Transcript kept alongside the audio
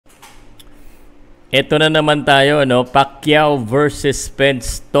Ito na naman tayo, no? Pacquiao versus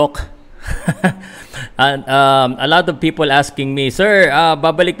Spence talk. And a lot of people asking me, Sir,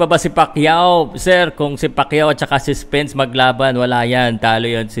 babalik pa ba si Pacquiao? Sir, kung si Pacquiao at saka si Spence maglaban, wala yan. Talo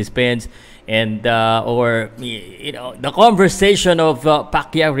yan si Spence. And or you know, the conversation of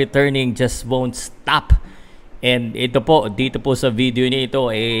Pacquiao returning just won't stop. And ito po, dito po sa video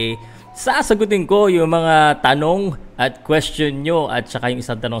nito, sasagutin ko yung mga tanong at question nyo at saka yung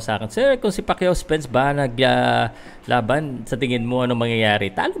isang tanong sa akin. Sir, kung si Pacquiao Spence ba naglaban, sa tingin mo anong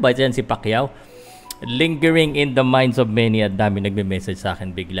mangyayari? Talo ba dyan si Pacquiao? Lingering in the minds of many at dami nagme-message sa akin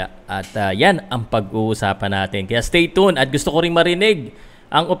bigla. At yan ang pag-uusapan natin. Kaya stay tuned at gusto ko rin marinig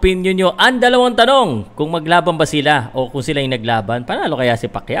ang opinion nyo. Ang dalawang tanong, kung maglaban ba sila o kung sila yung naglaban, panalo kaya si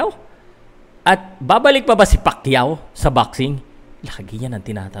Pacquiao? At babalik pa ba si Pacquiao sa boxing? Lagi yan ang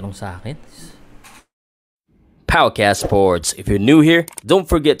tinatanong sa akin. Powcast Sports. If you're new here, don't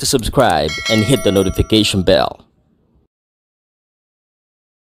forget to subscribe and hit the notification bell.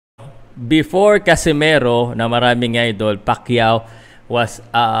 Before Casimero, na maraming idol, Pacquiao was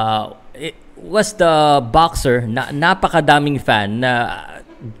the boxer na napakadaming fan na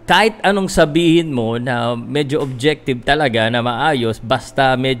kahit anong sabihin mo na medyo objective talaga na maayos,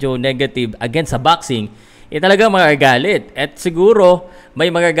 basta medyo negative against sa boxing, talaga magagalit. At siguro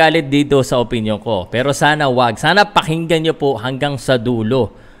may magagalit dito sa opinion ko. Pero sana wag. Sana pakinggan nyo po hanggang sa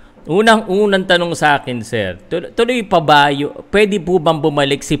dulo. Unang tanong sa akin, sir. Tuloy pa ba, pwede po bang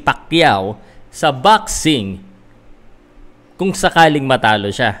bumalik si Pacquiao sa boxing kung sakaling matalo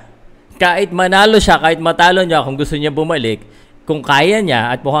siya? Kahit manalo siya, kahit matalo niya, kung gusto niya bumalik, kung kaya niya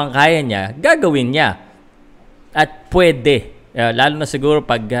at mukhang kaya niya, gagawin niya. At pwede. Lalo na siguro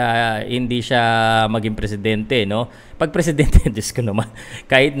pag hindi siya maging presidente, no? Pag presidente, Diyos ko naman,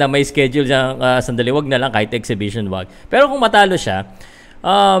 kahit na may schedule siyang sandali, wag na lang, kahit exhibition, wag. Pero kung matalo siya,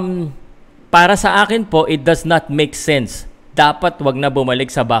 para sa akin po, it does not make sense. Dapat wag na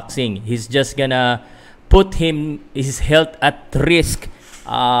bumalik sa boxing. He's just gonna put his health at risk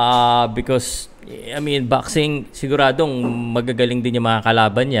because, I mean, boxing, siguradong magagaling din yung mga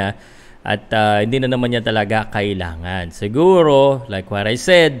kalaban niya. At hindi na naman niya talaga kailangan. Siguro, like what I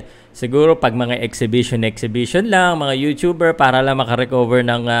said, siguro pag mga exhibition lang, mga YouTuber para lang makarecover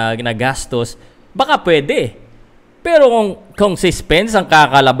ng nagastos, baka pwede. Pero kung si Spence ang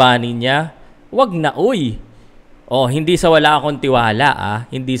kakalabanin niya, wag na, uy. Hindi sa wala akong tiwala,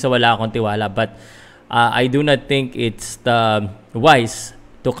 Hindi sa wala akong tiwala. But I do not think it's wise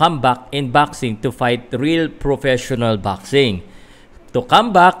to come back in boxing to fight real professional boxing. To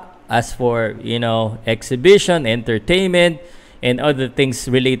come back as for, you know, exhibition, entertainment, and other things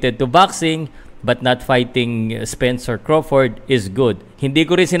related to boxing, but not fighting Spence or Crawford is good. Hindi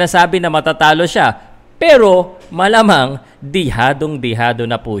ko rin sinasabi na matatalo siya, pero malamang dihadong-dihado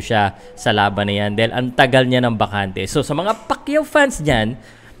na po siya sa laban na yan dahil ang tagal niya ng bakante. So sa mga Pacquiao fans dyan,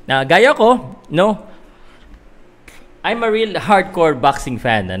 gaya ko, no, I'm a real hardcore boxing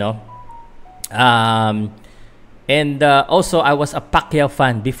fan, ano? And also, I was a Pacquiao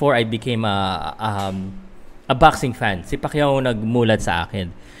fan before I became a boxing fan. Si Pacquiao nagmulat sa akin.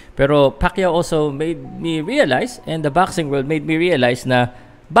 Pero Pacquiao also made me realize, and the boxing world made me realize na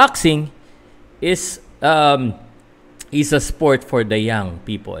boxing is a sport for the young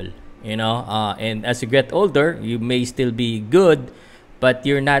people. You know, and as you get older, you may still be good, but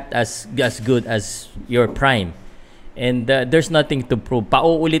you're not as good as your prime. And there's nothing to prove.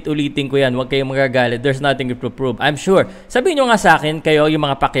 Pauulit-ulitin ko yan. Huwag kayong magagalit. There's nothing to prove. I'm sure. Sabihin nyo nga sa akin, kayo, yung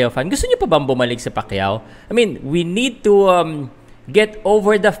mga Pacquiao fan, gusto nyo pa bang bumalik si Pacquiao? I mean, we need to get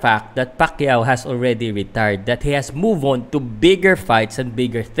over the fact that Pacquiao has already retired, that he has moved on to bigger fights and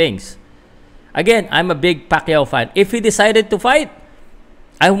bigger things. Again, I'm a big Pacquiao fan. If he decided to fight,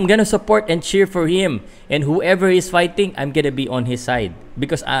 I'm gonna support and cheer for him. And whoever is fighting, I'm gonna be on his side.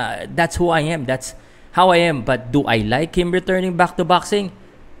 Because that's who I am. That's how I am. But do I like him returning back to boxing?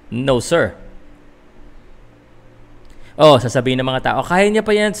 No, sir. Sasabihin ng mga tao, kaya niya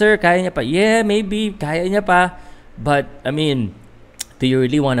pa yan, sir. Kaya niya pa. Yeah, maybe. Kaya niya pa. But, I mean, do you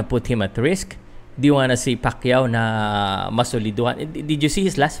really want to put him at risk? Do you want to see Pacquiao na masoliduhan? Did you see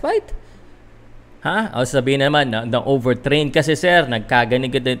his last fight? Sabihin naman, na overtrain kasi, sir.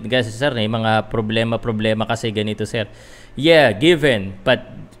 Nagkaganito kasi, sir. May mga problema kasi ganito, sir. Yeah, given. But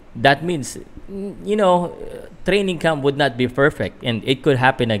that means, you know, training camp would not be perfect, and it could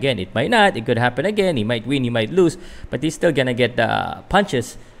happen again. It might not. It could happen again. He might win. He might lose. But he's still gonna get the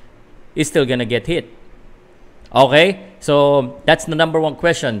punches. He's still gonna get hit. Okay, so that's the number one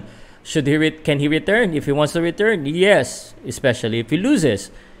question. Can he return? If he wants to return, yes. Especially if he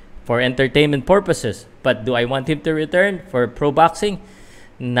loses, for entertainment purposes. But do I want him to return for pro boxing?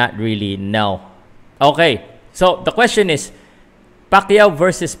 Not really. No. Okay. So, the question is, Pacquiao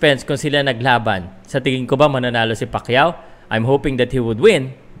versus Spence, kung sila naglaban, sa tingin ko ba mananalo si Pacquiao? I'm hoping that he would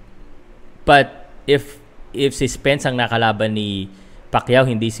win. But if si Spence ang nakalaban ni Pacquiao,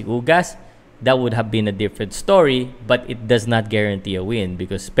 hindi si Ugas, that would have been a different story. But it does not guarantee a win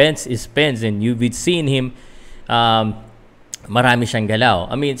because Spence is Spence and you've seen him marami siyang galaw.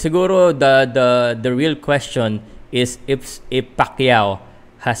 I mean, siguro the real question is if Pacquiao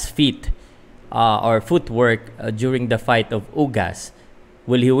has feet or footwork during the fight of Ugas,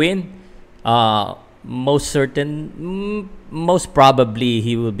 will he win? Most probably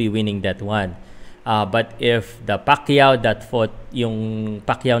he will be winning that one. But if the Pacquiao that fought, yung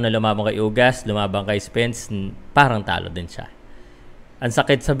Pacquiao na lumabang kay Ugas, lumabang kay Spence, parang talo din siya. Ang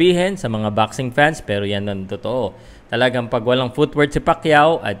sakit sabihin sa mga boxing fans, pero yan ang totoo. Talagang pag walang footwork si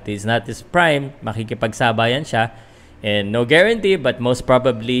Pacquiao at is not his prime, makikipagsabayan siya. And no guarantee, but most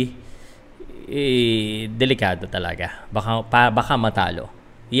probably, delikado talaga. Baka matalo.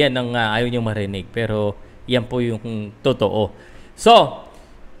 Yan ang ayaw niyong marinig. Pero yan po yung totoo. So,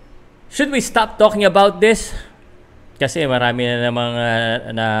 should we stop talking about this? Kasi marami na namang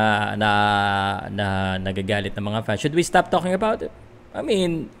nagagalit ng mga fans. Should we stop talking about it? I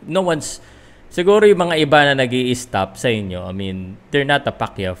mean, no one's... Siguro yung mga iba na nag-i-stop sa inyo, I mean, they're not a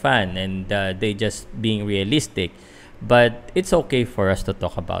Pacquiao fan and they just being realistic. But it's okay for us to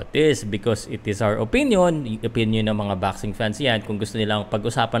talk about this because it is our opinion. Opinion ng mga boxing fans yan. Kung gusto nilang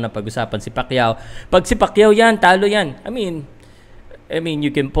pag-usapan si Pacquiao. Pag si Pacquiao yan, talo yan. I mean,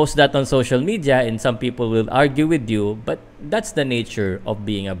 you can post that on social media and some people will argue with you, but that's the nature of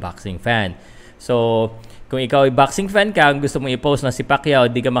being a boxing fan. So, kung ikaw ay boxing fan ka, gusto mong i-post na si Pacquiao,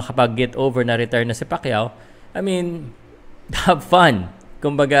 di ka makapag-get over na return na si Pacquiao, I mean, have fun.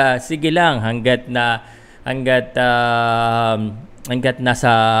 Kumbaga, sige lang hanggat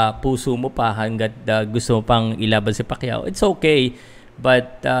nasa puso mo pa, hanggat gusto mo pang ilaban si Pacquiao, it's okay.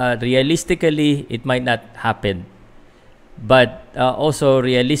 But realistically, it might not happen. But also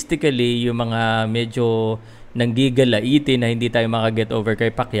realistically, yung mga medyo nanggigalaitin na hindi tayo makaget over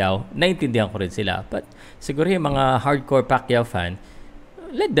kay Pacquiao, naintindihan ko rin sila. But siguro yung mga hardcore Pacquiao fan,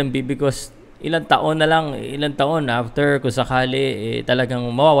 let them be because ilang taon after kung sakali talagang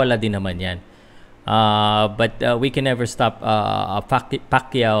mawawala din naman yan. But we can never stop a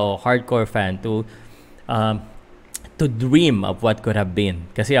Pacquiao hardcore fan to dream of what could have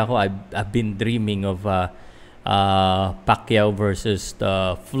been. Kasi ako, I've been dreaming of Pacquiao versus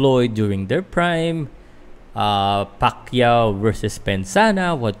Floyd during their prime. Pacquiao versus Spence,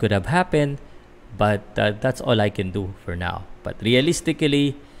 what could have happened, but that's all I can do for now. But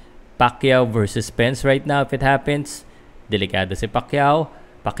realistically, Pacquiao versus Spence right now, if it happens, delikado si Pacquiao.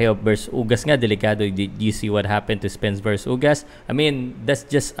 Pacquiao versus Ugas nga, delikado. Did you see what happened to Spence versus Ugas? I mean, that's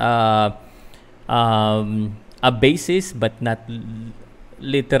just a basis, but not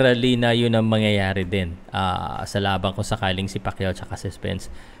literally na yun ang mangyayari din sa laban kung sakaling si Pacquiao tsaka si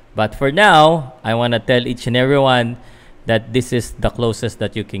Spence. But for now, I want to tell each and everyone that this is the closest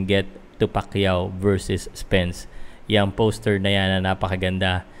that you can get to Pacquiao versus Spence. Yung poster na yan na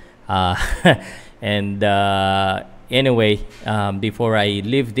napakaganda. And anyway, before I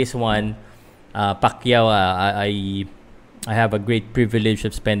leave this one, Pacquiao, I have a great privilege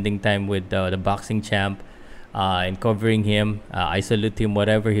of spending time with the boxing champ and covering him. I salute him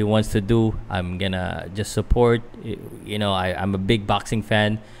whatever he wants to do. I'm gonna just support. You know, I'm a big boxing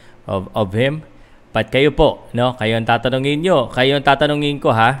fan of him. But kayo po, no? Kayo ang tatanungin nyo. Kayo ang tatanungin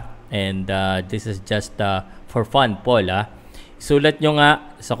ko, ha? And this is just for fun, Paul, ha? Sulat nyo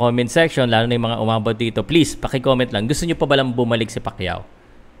nga sa comment section, lalo na yung mga umabot dito. Please, paki-comment lang. Gusto nyo pa ba lang bumalik si Pacquiao?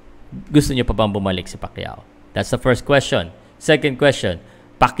 Gusto nyo pa bang bumalik si Pacquiao? That's the first question. Second question,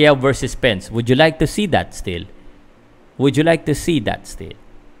 Pacquiao versus Spence. Would you like to see that still? Would you like to see that still?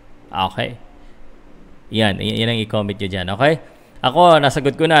 Okay. Yan ang i-comment nyo dyan, okay? Ako,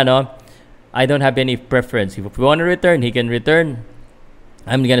 nasagot ko na, no? I don't have any preference. If we want to return, he can return.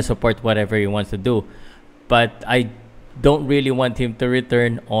 I'm gonna support whatever he wants to do. But I don't really want him to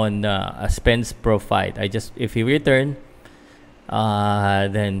return on a Spence Pro fight. If he return,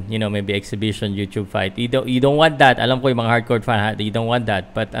 then, you know, maybe exhibition YouTube fight. You don't want that. Alam ko yung mga hardcore fan, you don't want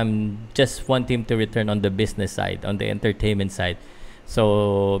that. But just want him to return on the business side, on the entertainment side.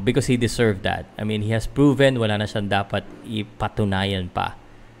 So, because he deserved that. I mean, he has proven wala na siyang dapat ipatunayan pa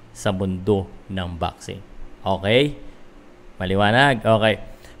sa mundo ng boxing. Okay? Maliwanag? Okay.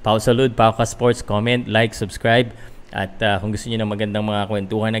 Salud, Powcast Sports, comment, like, subscribe. At kung gusto niyo ng magandang mga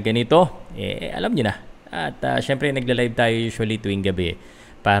kwentuhan na ganito, alam niyo na. At syempre, nagla-live tayo usually tuwing gabi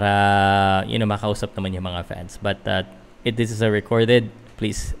para, makausap naman yung mga fans. But this is a recorded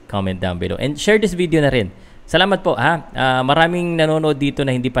please comment down below. And share this video na rin. Salamat po ha. Maraming nanonood dito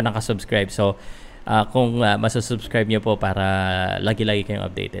na hindi pa nakasubscribe. So, kung masusubscribe nyo po para lagi-lagi kayong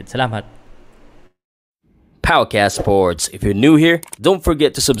updated. Salamat. Powcast Sports. If you're new here, don't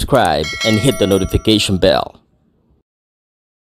forget to subscribe and hit the notification bell.